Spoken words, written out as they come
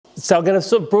So I'm going to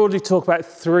sort of broadly talk about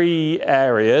three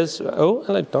areas. Oh,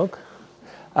 hello, dog.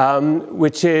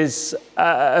 Which is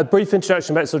a brief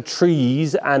introduction about sort of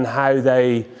trees and how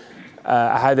they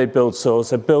build soil.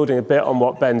 So building a bit on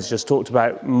what Ben's just talked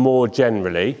about more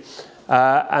generally.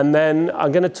 And then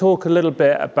I'm going to talk a little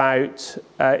bit about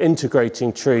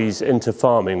integrating trees into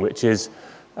farming, which is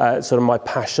sort of my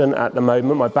passion at the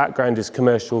moment. My background is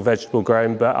commercial vegetable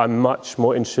growing, but I'm much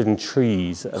more interested in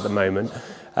trees at the moment.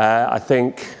 I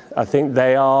think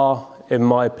they are, in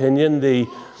my opinion, the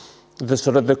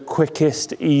sort of the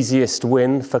quickest, easiest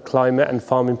win for climate and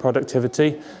farming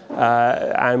productivity.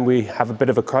 And we have a bit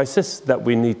of a crisis that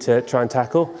we need to try and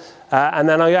tackle. And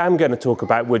then I am going to talk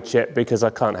about wood chip because I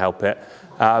can't help it.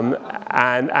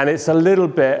 And it's a little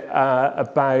bit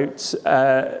about,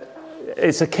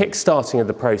 it's a kick-starting of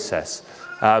the process.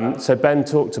 So Ben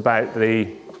talked about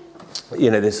the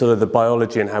sort of the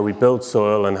biology and how we build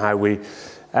soil and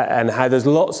how there's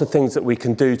lots of things that we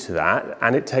can do to that,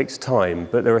 and it takes time,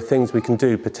 but there are things we can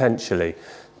do potentially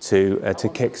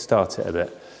to kick-start it a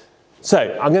bit. So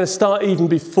I'm going to start even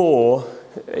before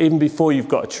you've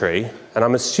got a tree, and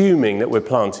I'm assuming that we're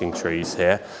planting trees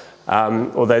here,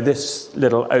 although this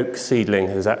little oak seedling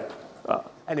has...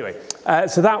 Anyway,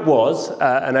 so that was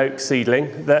an oak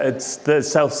seedling that's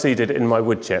self-seeded in my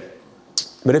wood chip.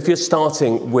 But if you're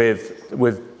starting with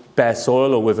bare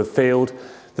soil or with a field,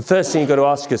 the first thing you've got to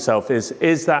ask yourself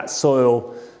is that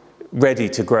soil ready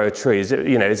to grow a tree? Is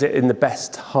it in the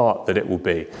best heart that it will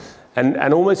be?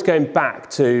 And almost going back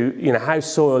to, how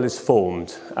soil is formed.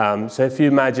 So if you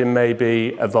imagine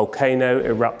maybe a volcano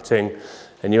erupting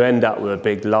and you end up with a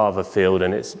big lava field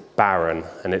and it's barren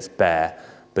and it's bare,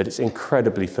 but it's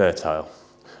incredibly fertile.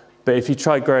 But if you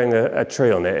try growing a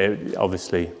tree on it, it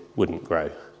obviously wouldn't grow.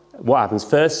 What happens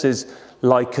first is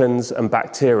lichens and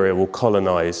bacteria will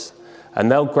colonize,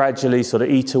 and they'll gradually sort of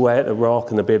eat away at the rock,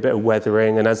 and there'll be a bit of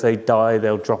weathering, and as they die,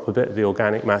 they'll drop a bit of the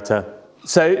organic matter.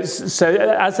 So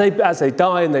as they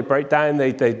die and they break down,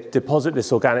 they deposit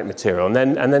this organic material,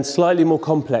 and then slightly more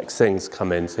complex things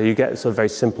come in. So you get sort of very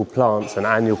simple plants and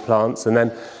annual plants, and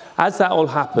then as that all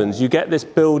happens, you get this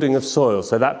building of soil.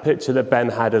 So that picture that Ben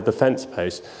had of the fence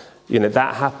post,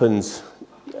 that happens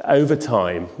over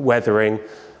time, weathering,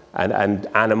 and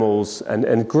animals,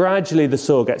 and gradually the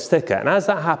soil gets thicker. And as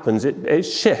that happens, it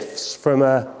shifts from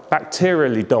a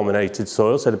bacterially dominated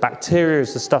soil. So the bacteria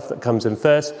is the stuff that comes in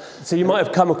first. So you might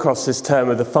have come across this term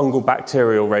of the fungal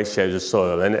bacterial ratios of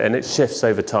soil, and it shifts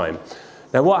over time.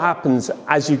 Now what happens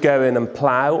as you go in and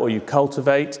plough or you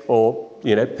cultivate, or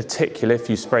particularly if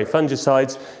you spray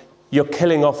fungicides, you're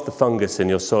killing off the fungus in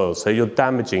your soil. So you're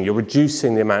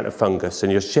reducing the amount of fungus,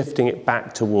 and you're shifting it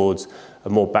back towards a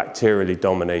more bacterially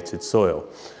dominated soil,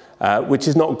 which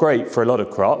is not great for a lot of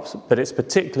crops, but it's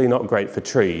particularly not great for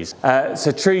trees.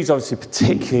 So trees obviously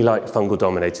particularly like fungal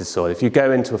dominated soil. If you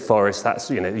go into a forest, that's,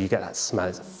 you get that smell,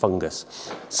 it's a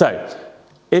fungus. So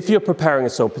if you're preparing a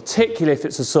soil, particularly if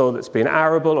it's a soil that's been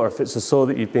arable, or if it's a soil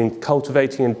that you've been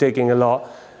cultivating and digging a lot,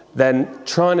 then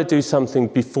trying to do something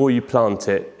before you plant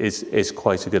it is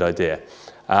quite a good idea.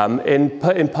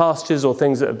 In pastures or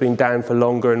things that have been down for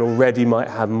longer and already might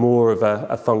have more of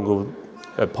a fungal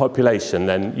population,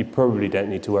 then you probably don't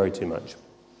need to worry too much.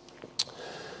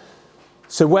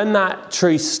 So when that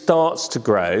tree starts to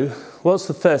grow, what's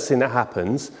the first thing that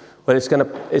happens? Well, it's going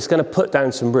to put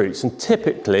down some roots, and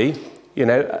typically,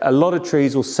 a lot of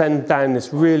trees will send down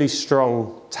this really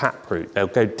strong taproot. They'll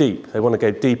go deep. They want to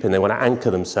go deep and they want to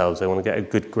anchor themselves. They want to get a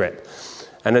good grip.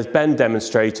 And as Ben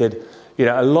demonstrated,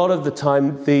 a lot of the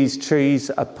time these trees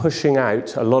are pushing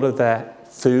out a lot of their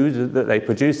food that they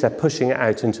produce. They're pushing it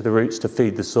out into the roots to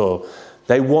feed the soil.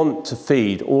 They want to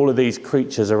feed all of these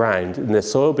creatures around in the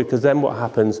soil, because then what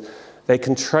happens, they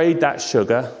can trade that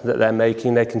sugar that they're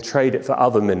making, they can trade it for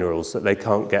other minerals that they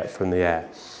can't get from the air.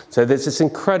 So there's this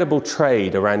incredible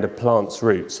trade around a plant's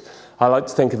roots. I like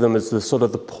to think of them as the sort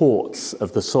of the ports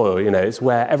of the soil. It's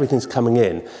where everything's coming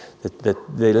in. The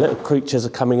little creatures are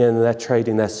coming in and they're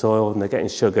trading their soil and they're getting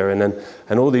sugar,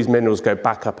 and all these minerals go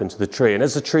back up into the tree. And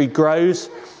as the tree grows,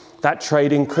 that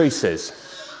trade increases.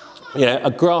 A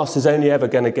grass is only ever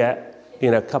going to get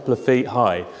a couple of feet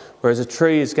high, whereas a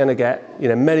tree is going to get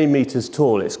many meters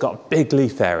tall. It's got a big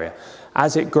leaf area.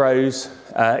 As it grows,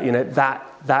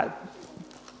 that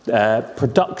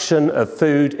production of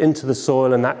food into the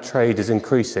soil and that trade is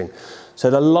increasing. So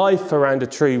the life around a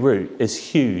tree root is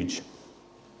huge.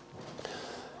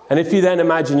 And if you then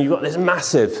imagine you've got this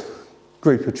massive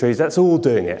group of trees, that's all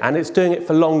doing it, and it's doing it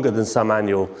for longer than some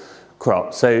annual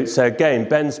crops. So again,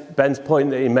 Ben's point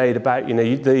that he made about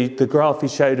the graph he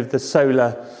showed of the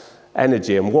solar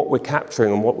energy and what we're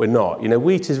capturing and what we're not. You know,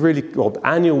 wheat is really, well,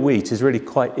 annual wheat is really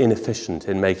quite inefficient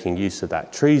in making use of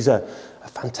that. Trees are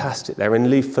fantastic. They're in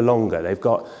leaf for longer. They've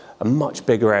got a much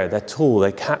bigger area. They're tall.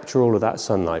 They capture all of that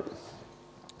sunlight.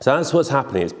 So that's what's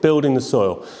happening. It's building the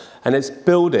soil. And it's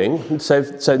building,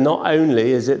 so not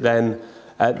only is it then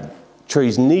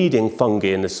trees needing fungi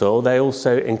in the soil, they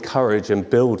also encourage and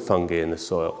build fungi in the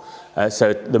soil.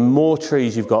 So the more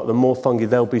trees you've got, the more fungi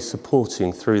they'll be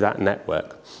supporting through that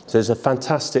network. So there's a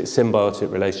fantastic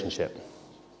symbiotic relationship.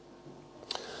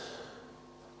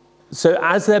 So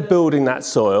as they're building that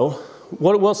soil,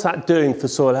 what's that doing for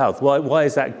soil health? Why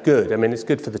is that good? I mean, it's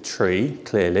good for the tree,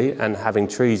 clearly, and having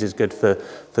trees is good for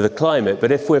the climate.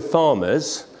 But if we're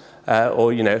farmers,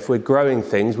 or you know, if we're growing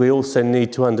things, we also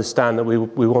need to understand that we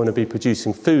want to be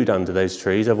producing food under those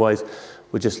trees. Otherwise,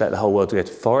 we'll just let the whole world go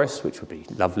to forests, which would be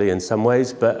lovely in some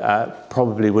ways, but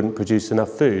probably wouldn't produce enough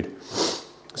food.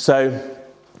 So,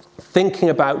 thinking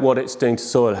about what it's doing to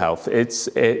soil health, it's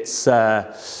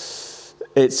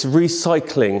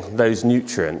recycling those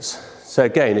nutrients. So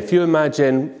again, if you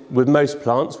imagine with most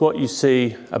plants, what you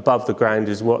see above the ground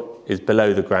is what is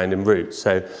below the ground in roots.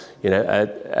 So, you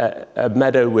know, a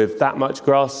meadow with that much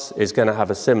grass is going to have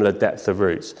a similar depth of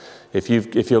roots. If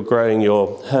you're growing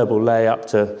your herbal ley up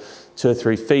to 2 or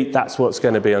 3 feet, that's what's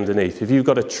going to be underneath. If you've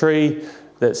got a tree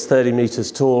that's 30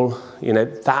 meters tall, you know,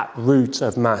 that root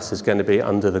of mass is going to be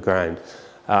under the ground.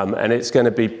 And it's going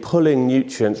to be pulling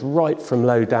nutrients right from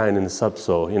low down in the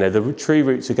subsoil. You know, the tree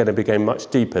roots are going to be going much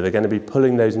deeper. They're going to be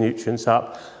pulling those nutrients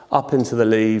up into the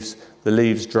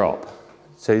leaves drop.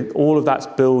 So all of that's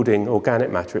building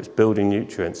organic matter, it's building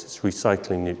nutrients, it's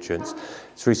recycling nutrients,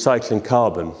 it's recycling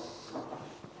carbon.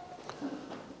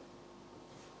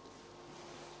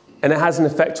 And it has an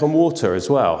effect on water as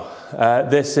well.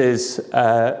 This is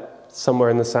somewhere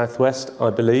in the southwest, I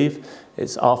believe.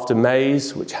 It's after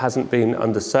maize, which hasn't been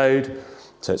undersowed.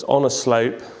 So it's on a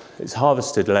slope, it's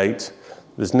harvested late,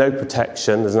 there's no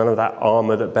protection, there's none of that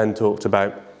armour that Ben talked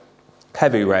about,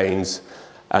 heavy rains,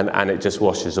 and it just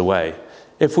washes away.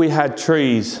 If we had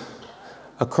trees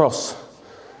across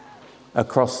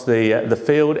the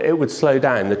field, it would slow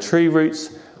down. The tree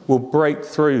roots will break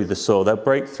through the soil. They'll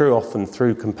break through often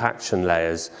through compaction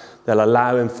layers. They'll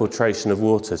allow infiltration of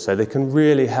water, so they can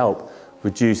really help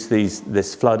reduce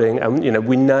this flooding. And you know,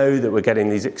 we know that we're getting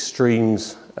these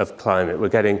extremes of climate. We're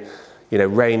getting, you know,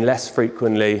 rain less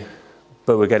frequently,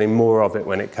 but we're getting more of it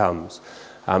when it comes.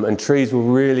 And trees will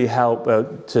really help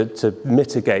to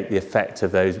mitigate the effect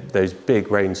of those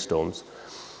big rainstorms.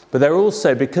 But they're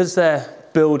also, because they're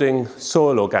building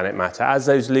soil organic matter, as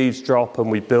those leaves drop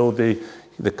and we build the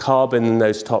carbon in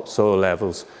those topsoil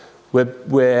levels,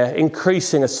 we're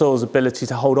increasing a soil's ability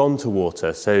to hold on to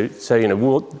water. So you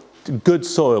know, good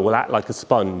soil will act like a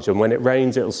sponge, and when it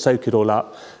rains, it'll soak it all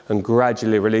up and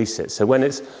gradually release it. So when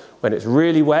it's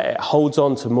really wet, it holds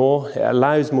on to more, it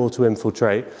allows more to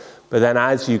infiltrate. But then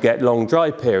as you get long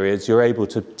dry periods, you're able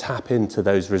to tap into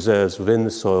those reserves within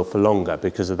the soil for longer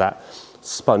because of that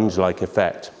sponge-like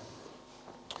effect.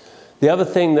 The other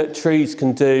thing that trees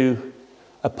can do,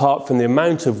 apart from the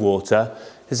amount of water,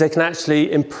 is they can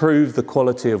actually improve the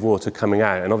quality of water coming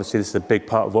out. And obviously this is a big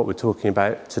part of what we're talking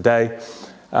about today.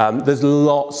 There's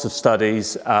lots of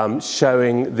studies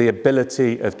showing the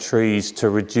ability of trees to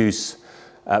reduce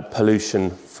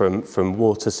pollution from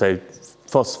water, so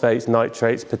phosphates,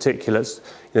 nitrates, particulates.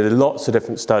 You know, there are lots of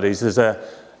different studies.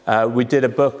 We did a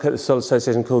book at the Soil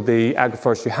Association called the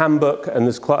Agroforestry Handbook, and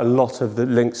there's quite a lot of the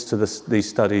links to these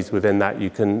studies within that. You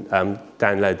can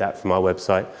download that from our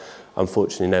website.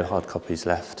 Unfortunately, no hard copies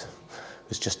left. It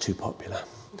was just too popular.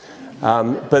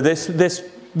 But this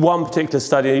one particular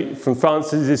study from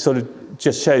France, this sort of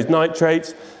just shows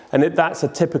nitrates, and that's a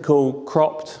typical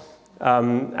cropped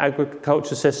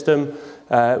agriculture system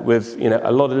with, you know,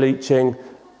 a lot of leaching.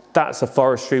 That's a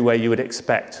forestry where you would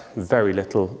expect very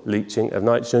little leaching of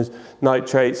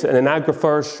nitrates. And in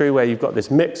agroforestry, where you've got this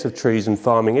mix of trees and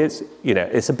farming,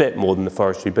 it's a bit more than the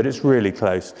forestry, but it's really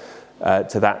close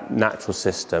to that natural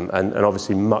system, and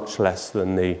obviously much less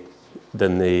than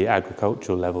the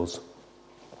agricultural levels.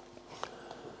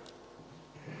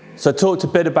 So I talked a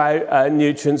bit about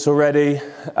nutrients already.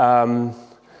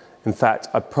 In fact,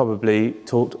 I probably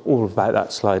talked all about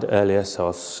that slide earlier, so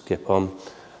I'll skip on.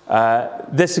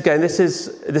 This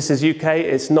is UK.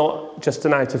 It's not just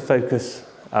an out of focus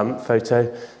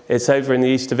photo. It's over in the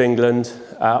east of England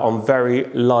on very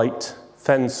light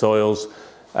fen soils,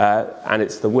 and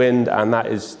it's the wind, and that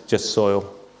is just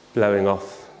soil blowing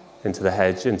off into the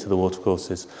hedge, into the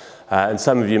watercourses. And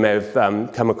some of you may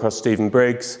have come across Stephen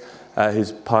Briggs.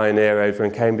 who's a pioneer over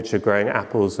in Cambridgeshire growing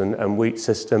apples and wheat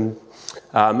system.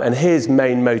 And his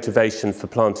main motivation for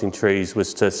planting trees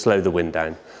was to slow the wind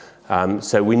down.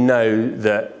 So we know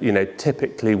that,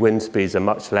 typically wind speeds are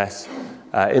much less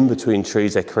in between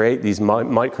trees. They create these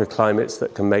microclimates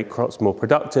that can make crops more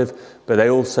productive, but they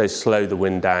also slow the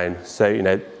wind down.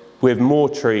 So, with more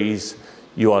trees,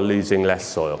 you are losing less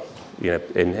soil,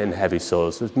 in heavy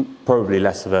soils. There's probably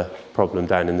less of a problem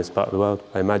down in this part of the world,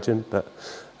 I imagine, but.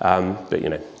 And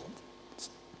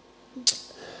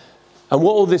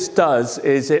what all this does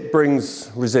is it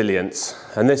brings resilience.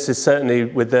 And this is certainly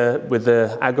with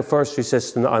the agroforestry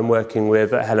system that I'm working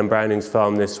with at Helen Browning's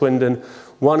farm near Swindon.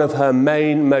 One of her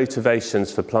main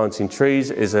motivations for planting trees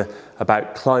is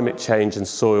about climate change and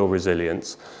soil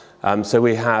resilience. So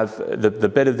we have the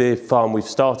bit of the farm we've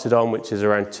started on, which is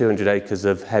around 200 acres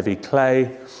of heavy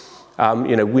clay.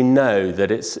 We know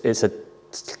that it's a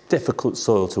difficult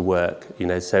soil to work,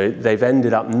 so they've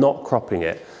ended up not cropping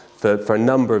it for a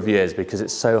number of years because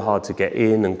it's so hard to get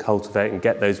in and cultivate and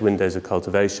get those windows of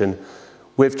cultivation.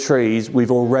 With trees,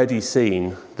 we've already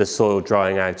seen the soil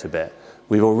drying out a bit.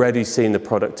 We've already seen the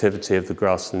productivity of the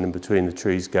grassland in between the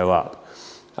trees go up.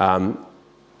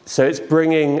 So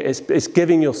it's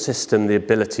giving your system the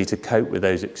ability to cope with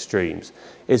those extremes.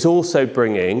 It's also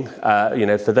bringing,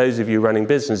 for those of you running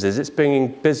businesses, it's bringing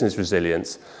business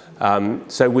resilience.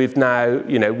 So we've now,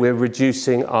 we're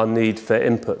reducing our need for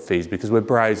input fees because we're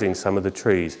browsing some of the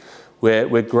trees.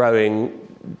 We're growing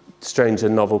strange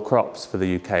and novel crops for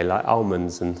the UK, like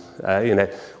almonds and,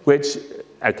 which,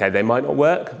 okay, they might not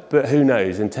work, but who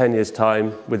knows? In 10 years'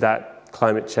 time, with that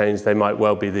climate change, they might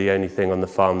well be the only thing on the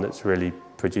farm that's really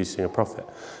producing a profit.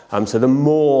 So the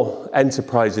more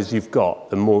enterprises you've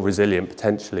got, the more resilient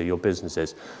potentially your business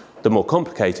is. The more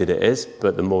complicated it is,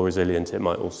 but the more resilient it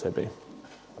might also be.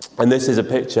 And this is a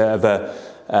picture of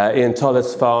Ian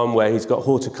Toller's farm where he's got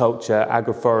horticulture,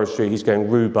 agroforestry, he's going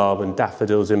rhubarb and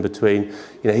daffodils in between.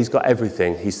 He's got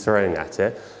everything he's throwing at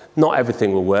it. Not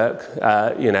everything will work,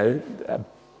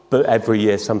 but every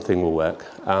year something will work.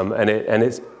 And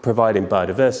it's providing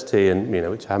biodiversity, and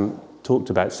which I haven't talked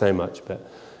about so much, but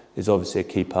is obviously a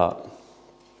key part.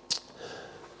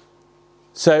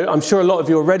 So I'm sure a lot of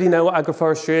you already know what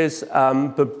agroforestry is,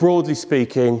 but broadly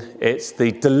speaking, it's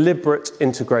the deliberate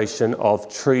integration of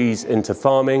trees into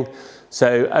farming.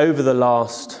 So over the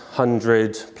last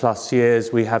 100+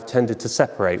 years, we have tended to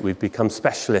separate. We've become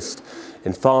specialists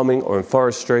in farming or in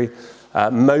forestry.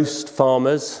 Most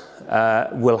farmers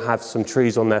will have some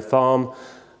trees on their farm.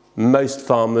 Most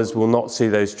farmers will not see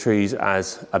those trees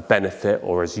as a benefit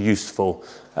or as useful.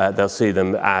 They'll see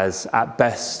them as, at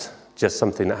best, just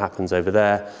something that happens over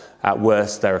there. At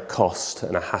worst, they're a cost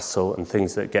and a hassle and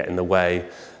things that get in the way,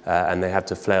 and they have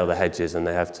to flail the hedges and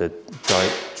they have to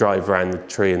drive around the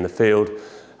tree in the field.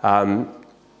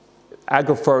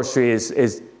 Agroforestry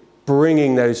is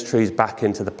bringing those trees back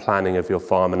into the planning of your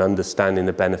farm and understanding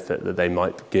the benefit that they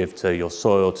might give to your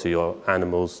soil, to your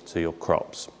animals, to your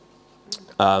crops.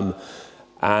 And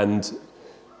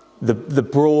the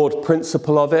broad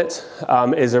principle of it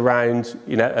is around,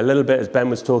 a little bit as Ben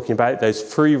was talking about, those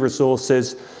free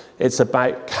resources. It's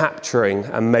about capturing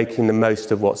and making the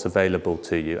most of what's available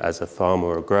to you as a farmer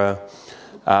or a grower.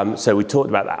 So we talked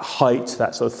about that height,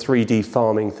 that sort of 3D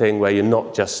farming thing where you're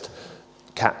not just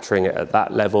capturing it at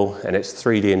that level and it's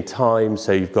 3D in time.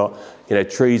 So you've got,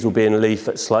 trees will be in leaf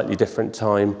at slightly different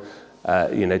time,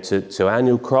 to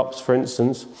annual crops, for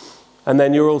instance. And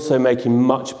then you're also making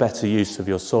much better use of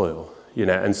your soil,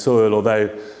 and soil,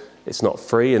 although it's not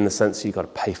free in the sense you've got to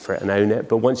pay for it and own it,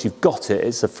 but once you've got it,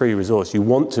 it's a free resource. You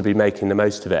want to be making the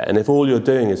most of it. And if all you're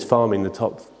doing is farming the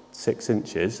top 6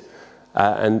 inches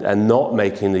and not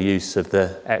making the use of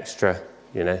the extra,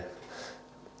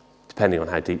 depending on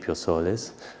how deep your soil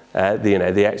is,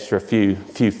 the extra few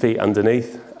feet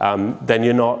underneath, then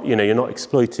you're not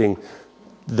exploiting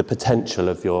the potential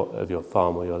of your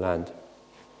farm or your land.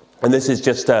 And this is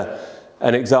just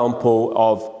an example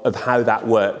of how that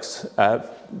works.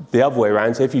 The other way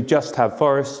around, so if you just have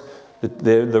forests,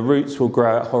 the roots will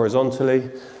grow out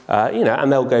horizontally,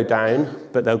 and they'll go down,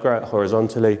 but they'll grow out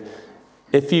horizontally.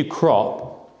 If you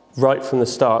crop right from the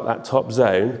start, that top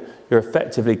zone, you're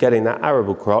effectively getting that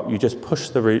arable crop. You just push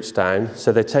the roots down,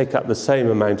 so they take up the same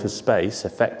amount of space,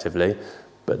 effectively,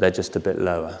 but they're just a bit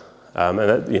lower. And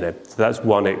that, so that's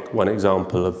one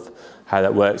example of how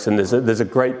that works. And there's a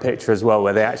great picture as well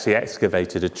where they actually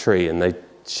excavated a tree and they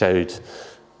showed,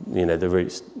 the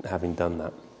roots having done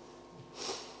that.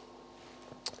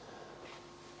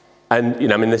 And,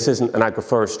 this isn't an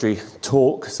agroforestry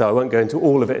talk, so I won't go into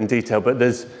all of it in detail, but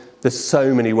there's there's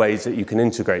so many ways that you can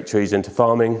integrate trees into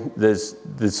farming. There's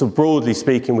sort of broadly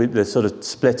speaking, they're sort of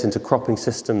split into cropping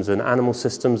systems and animal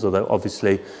systems, although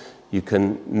obviously you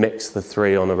can mix the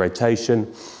three on a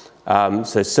rotation.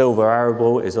 So silver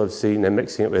arable is obviously,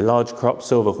 mixing it with large crops,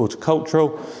 silver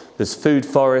horticultural. There's food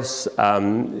forests,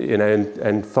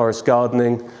 and forest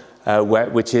gardening,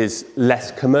 which is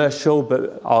less commercial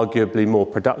but arguably more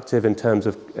productive in terms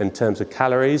of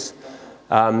calories.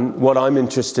 What I'm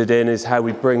interested in is how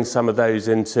we bring some of those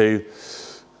into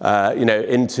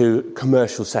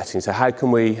commercial settings. So how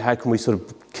can we sort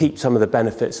of keep some of the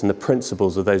benefits and the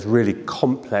principles of those really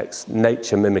complex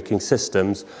nature mimicking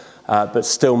systems, but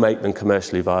still make them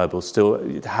commercially viable,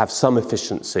 still have some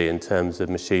efficiency in terms of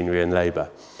machinery and labour.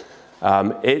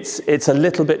 It's a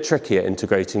little bit trickier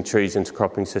integrating trees into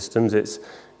cropping systems.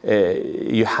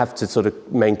 You have to sort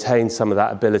of maintain some of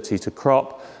that ability to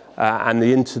crop, and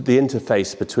the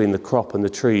interface between the crop and the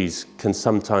trees can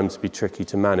sometimes be tricky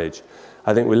to manage.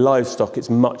 I think with livestock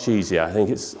it's much easier. I think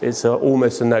it's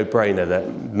almost a no-brainer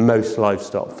that most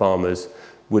livestock farmers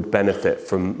would benefit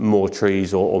from more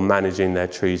trees or managing their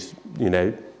trees,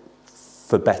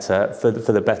 for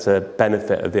the better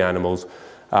benefit of the animals.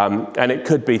 And it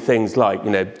could be things like,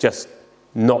 just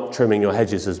not trimming your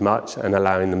hedges as much and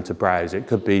allowing them to browse. It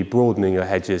could be broadening your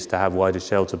hedges to have wider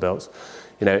shelter belts.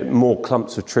 More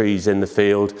clumps of trees in the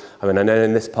field. I mean, I know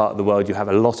in this part of the world you have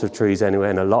a lot of trees anyway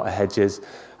and a lot of hedges,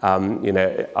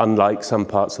 unlike some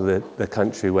parts of the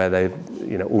country where they've,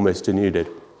 almost denuded.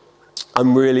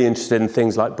 I'm really interested in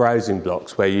things like browsing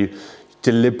blocks, where you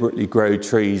deliberately grow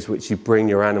trees which you bring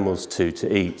your animals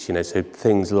to eat, so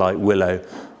things like willow,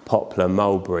 poplar,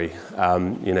 mulberry,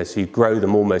 so you grow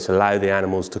them, almost allow the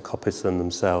animals to coppice them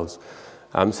themselves.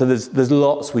 So there's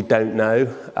lots we don't know,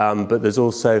 but there's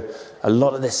also a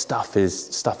lot of this stuff is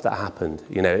stuff that happened.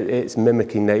 It's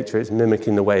mimicking nature, it's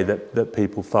mimicking the way that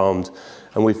people farmed,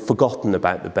 and we've forgotten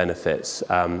about the benefits.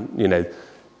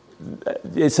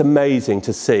 It's amazing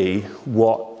to see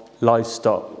what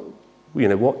livestock,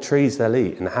 what trees they'll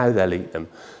eat and how they'll eat them.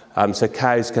 So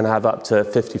cows can have up to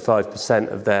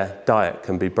 55% of their diet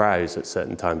can be browse at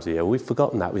certain times of year. We've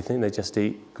forgotten that. We think they just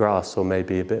eat grass or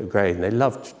maybe a bit of grain. They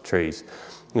love trees.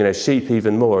 Sheep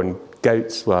even more, and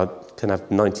goats, well, can have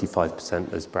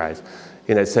 95% as browse.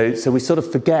 So we sort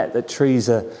of forget that trees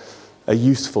are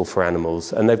useful for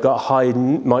animals, and they've got high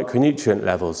micronutrient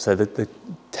levels, so that they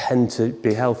tend to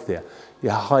be healthier. You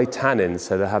have high tannins,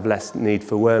 so they have less need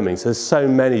for worming. So there's so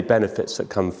many benefits that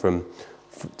come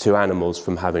to animals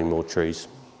from having more trees.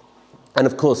 And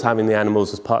of course, having the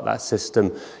animals as part of that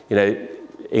system,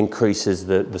 increases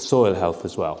the soil health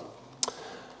as well.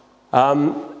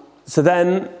 So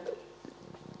then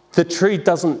the tree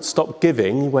doesn't stop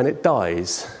giving when it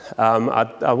dies.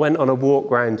 I went on a walk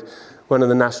around one of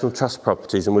the National Trust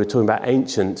properties, and we were talking about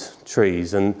ancient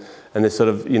trees, and this sort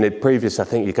of, previous, I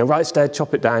think you go, right, stay,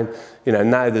 chop it down.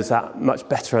 Now there's that much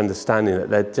better understanding that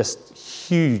they're just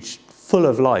huge, full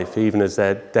of life, even as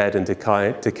they're dead and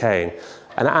decaying.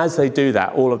 And as they do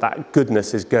that, all of that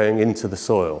goodness is going into the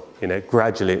soil.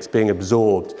 Gradually it's being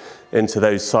absorbed into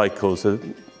those cycles.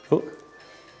 Into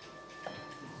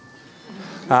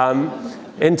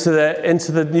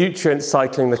the nutrient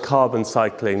cycling, the carbon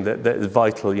cycling that is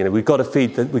vital. We've got to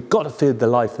feed the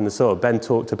life in the soil. Ben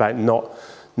talked about not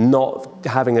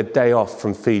having a day off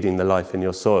from feeding the life in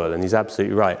your soil, and he's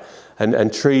absolutely right.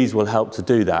 And trees will help to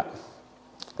do that.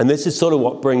 And this is sort of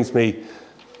what brings me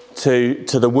to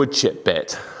the wood chip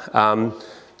bit.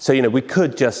 So we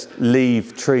could just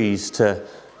leave trees to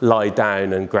lie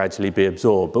down and gradually be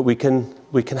absorbed, but we can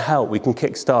help, we can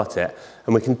kickstart it,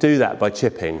 and we can do that by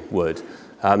chipping wood,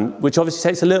 which obviously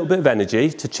takes a little bit of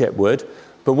energy to chip wood,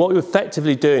 but what we're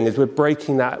effectively doing is we're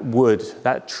breaking that wood,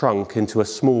 that trunk, into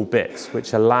small bits,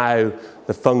 which allow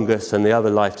the fungus and the other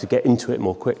life to get into it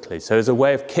more quickly. So as a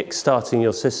way of kickstarting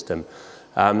your system,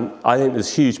 I think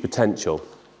there's huge potential.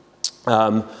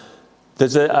 I'm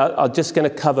just going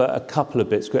to cover a couple of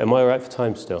bits. Am I all right for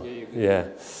time still? Yeah.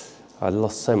 I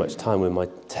lost so much time with my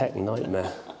tech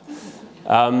nightmare.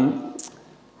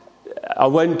 I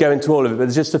won't go into all of it, but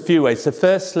there's just a few ways. So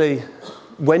firstly,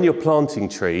 when you're planting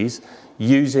trees,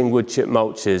 using wood chip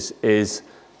mulches is,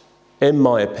 in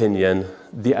my opinion,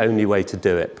 the only way to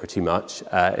do it, pretty much,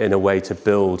 in a way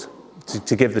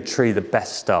to give the tree the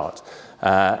best start.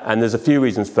 And there's a few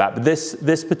reasons for that, but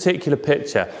this particular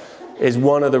picture is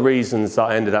one of the reasons that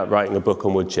I ended up writing a book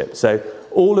on wood chip. So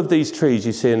all of these trees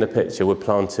you see in the picture were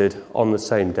planted on the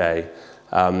same day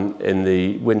in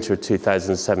the winter of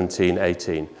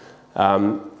 2017-18.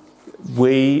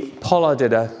 We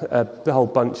pollarded a whole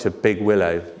bunch of big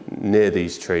willow near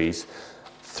these trees,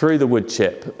 threw the wood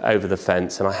chip over the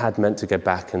fence, and I had meant to go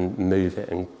back and move it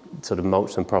and sort of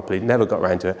mulch them properly, never got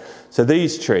around to it. So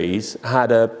these trees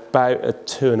had about a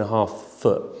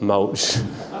 2.5-foot mulch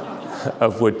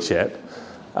of wood chip,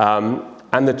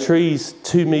 and the trees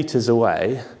 2 meters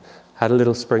away had a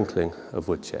little sprinkling of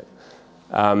wood chip.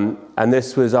 And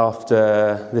this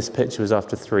picture was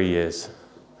after 3 years.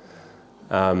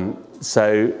 And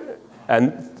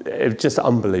it was just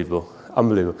unbelievable.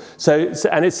 Unbelievable.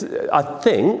 And it's, I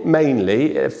think,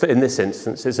 mainly, in this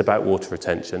instance, it's about water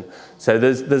retention. So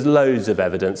there's loads of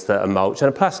evidence that a mulch, and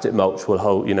a plastic mulch will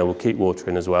hold, will keep water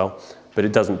in as well, but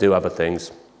it doesn't do other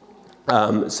things.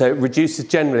 So it reduces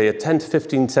generally a 10 to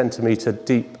 15 centimetre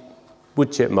deep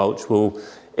wood chip mulch will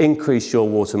increase your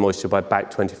water moisture by about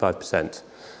 25%.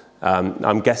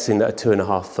 I'm guessing that a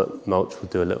 2.5-foot mulch will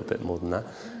do a little bit more than that.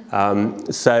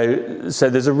 So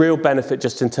there's a real benefit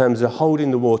just in terms of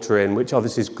holding the water in, which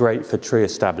obviously is great for tree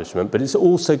establishment, but it's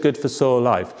also good for soil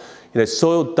life.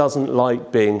 Soil doesn't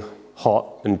like being hot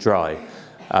and dry,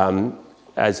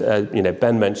 as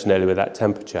Ben mentioned earlier with that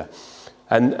temperature.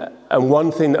 And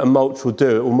one thing that a mulch will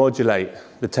do, it will modulate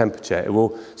the temperature.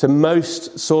 So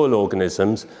most soil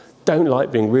organisms don't like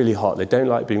being really hot. They don't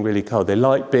like being really cold. They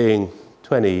like being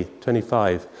 20,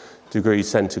 25 degrees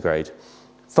centigrade.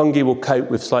 Fungi will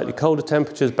cope with slightly colder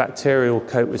temperatures, bacteria will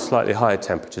cope with slightly higher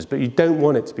temperatures, but you don't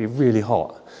want it to be really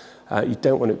hot. You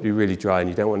don't want it to be really dry, and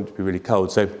you don't want it to be really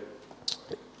cold. So,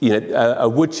 a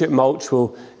wood chip mulch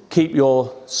will keep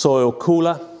your soil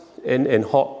cooler in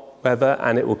hot weather,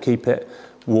 and it will keep it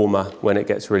warmer when it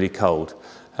gets really cold.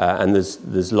 And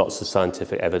there's lots of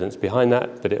scientific evidence behind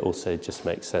that, but it also just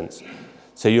makes sense.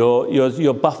 So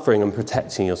you're buffering and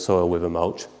protecting your soil with a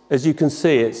mulch. As you can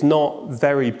see, it's not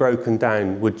very broken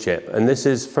down wood chip, and this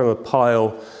is from a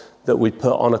pile that we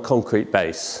put on a concrete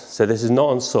base. So this is not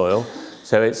on soil.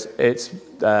 So it's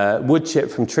wood chip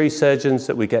from tree surgeons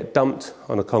that we get dumped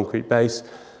on a concrete base,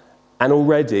 and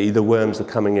already the worms are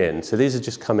coming in. So these are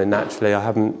just coming naturally. I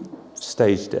haven't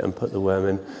staged it and put the worm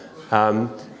in.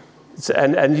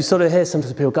 And you sort of hear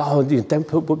sometimes people go, "Oh, don't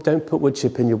put wood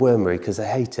chip in your wormery because they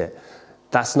hate it."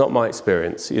 That's not my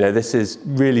experience. This is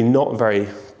really not very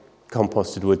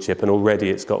composted wood chip, and already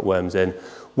it's got worms in.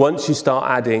 Once you start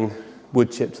adding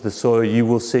wood chip to the soil, you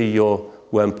will see your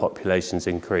worm populations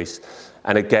increase.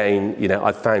 And again,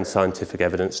 I've found scientific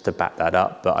evidence to back that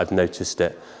up, but I've noticed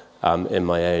it in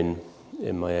my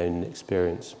own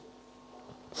experience.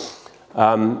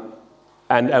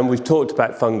 And we've talked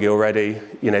about fungi already.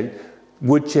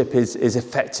 Wood chip is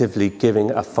effectively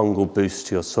giving a fungal boost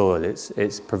to your soil.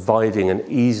 It's providing an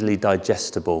easily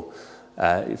digestible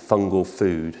fungal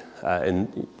food.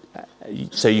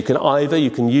 So you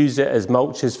can use it as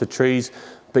mulches for trees,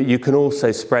 but you can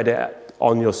also spread it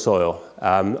on your soil.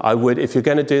 If you're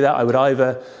going to do that, I would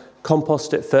either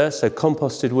compost it first. So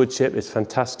composted wood chip is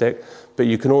fantastic, but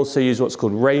you can also use what's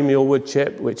called ramial wood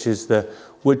chip, which is the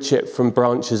wood chip from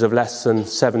branches of less than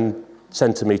 7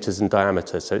 centimeters in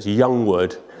diameter. So it's young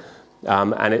wood,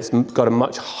 and it's got a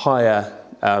much higher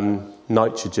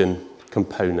nitrogen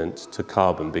component to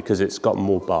carbon because it's got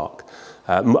more bark.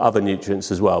 Other nutrients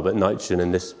as well, but nitrogen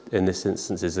in this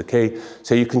instance is the key.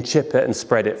 So you can chip it and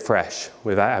spread it fresh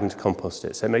without having to compost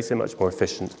it. So it makes it much more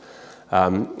efficient.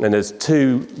 And there's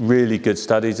 2 really good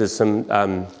studies. There's some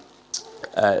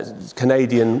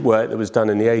Canadian work that was done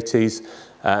in the 80s,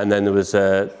 and then there was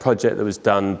a project that was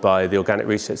done by the Organic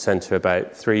Research Centre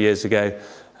about 3 years ago,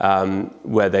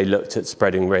 where they looked at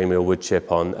spreading ramial wood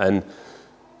chip on. And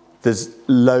there's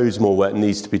loads more work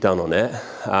needs to be done on it,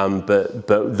 but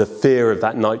the fear of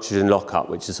that nitrogen lockup,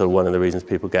 which is sort of one of the reasons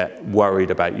people get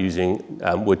worried about using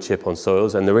wood chip on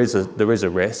soils, and there is a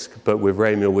risk, but with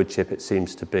ramial wood chip it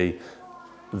seems to be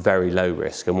very low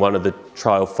risk. And one of the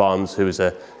trial farms, who was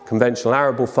a conventional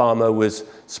arable farmer, was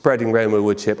spreading ramial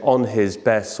wood chip on his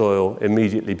bare soil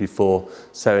immediately before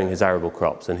sowing his arable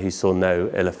crops, and he saw no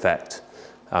ill effect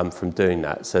from doing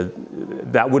that. So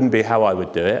that wouldn't be how I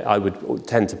would do it. I would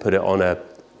tend to put it on a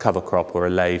cover crop or a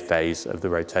lay phase of the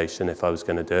rotation if I was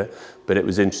going to do it. But it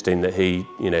was interesting that he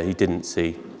didn't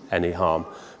see any harm.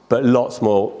 But lots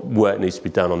more work needs to be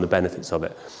done on the benefits of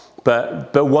it.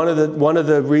 But one of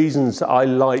the reasons I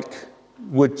like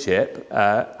wood chip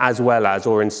as well as,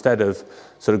 or instead of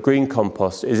sort of green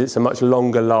compost, is it's a much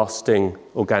longer lasting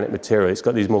organic material. It's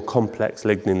got these more complex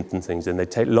lignins and things, and they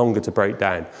take longer to break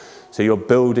down. So you're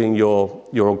building your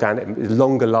organic,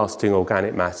 longer lasting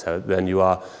organic matter than you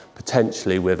are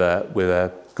potentially with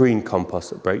a green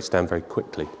compost that breaks down very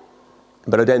quickly.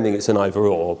 But I don't think it's an either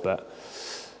or. But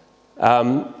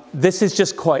this is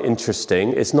just quite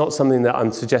interesting. It's not something that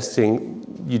I'm suggesting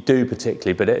you do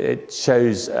particularly, but it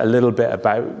shows a little bit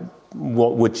about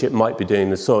what wood chip might be doing in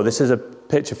the soil. This is a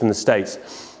picture from the States,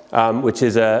 which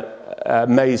is a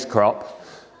maize crop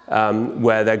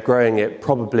where they're growing it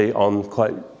probably on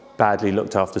quite badly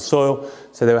looked after soil.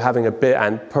 So they were having a bit,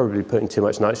 and probably putting too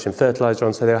much nitrogen fertilizer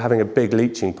on, so they were having a big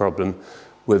leaching problem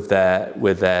with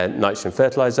their nitrogen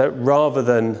fertilizer. Rather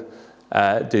than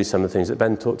do some of the things that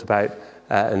Ben talked about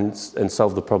and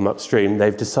solve the problem upstream,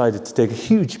 they've decided to dig a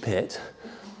huge pit,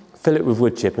 fill it with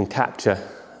wood chip and capture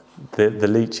the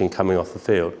leaching coming off the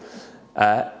field.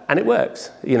 And it works.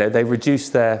 You know, they reduce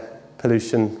their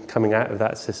pollution coming out of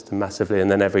that system massively, and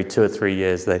then every 2 or 3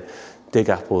 years they dig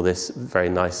up all this very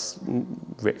nice,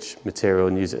 rich material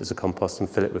and use it as a compost and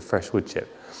fill it with fresh wood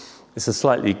chip. It's a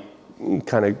slightly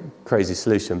kind of crazy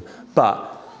solution,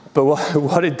 but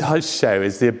what it does show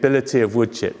is the ability of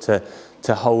wood chip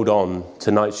to hold on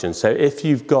to nitrogen. So if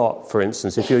you've got, for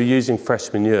instance, if you're using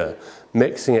fresh manure,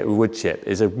 mixing it with wood chip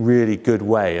is a really good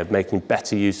way of making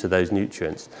better use of those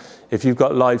nutrients. If you've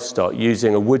got livestock,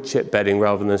 using a wood chip bedding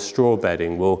rather than a straw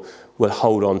bedding will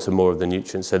hold on to more of the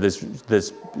nutrients. So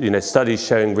there's studies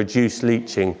showing reduced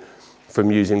leaching from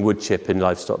using wood chip in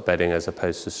livestock bedding as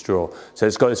opposed to straw. So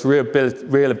it's got this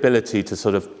real ability to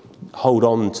sort of hold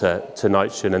on to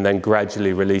nitrogen and then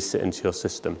gradually release it into your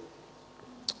system.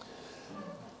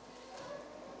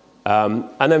 And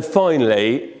then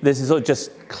finally, this is sort of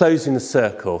just closing the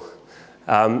circle.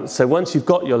 So once you've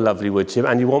got your lovely wood chip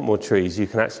and you want more trees, you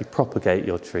can actually propagate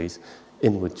your trees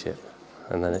in wood chip.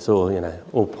 And then it's all,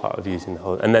 all part of using the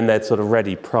whole, and then they're sort of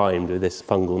ready primed with this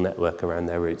fungal network around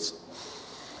their roots.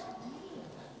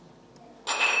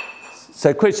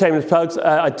 So quick shameless plugs,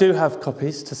 I do have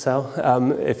copies to sell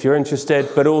if you're interested,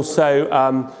 but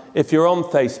also if you're on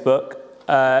Facebook,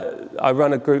 I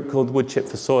run a group called Wood Chip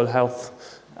for Soil Health.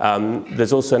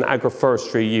 There's also an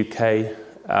Agroforestry UK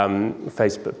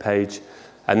Facebook page,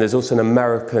 and there's also an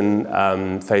American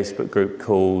Facebook group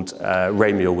called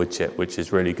Ramiel Wood Chip, which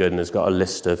is really good and has got a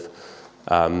list of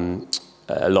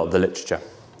a lot of the literature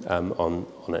on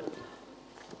it.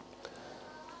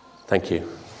 Thank you.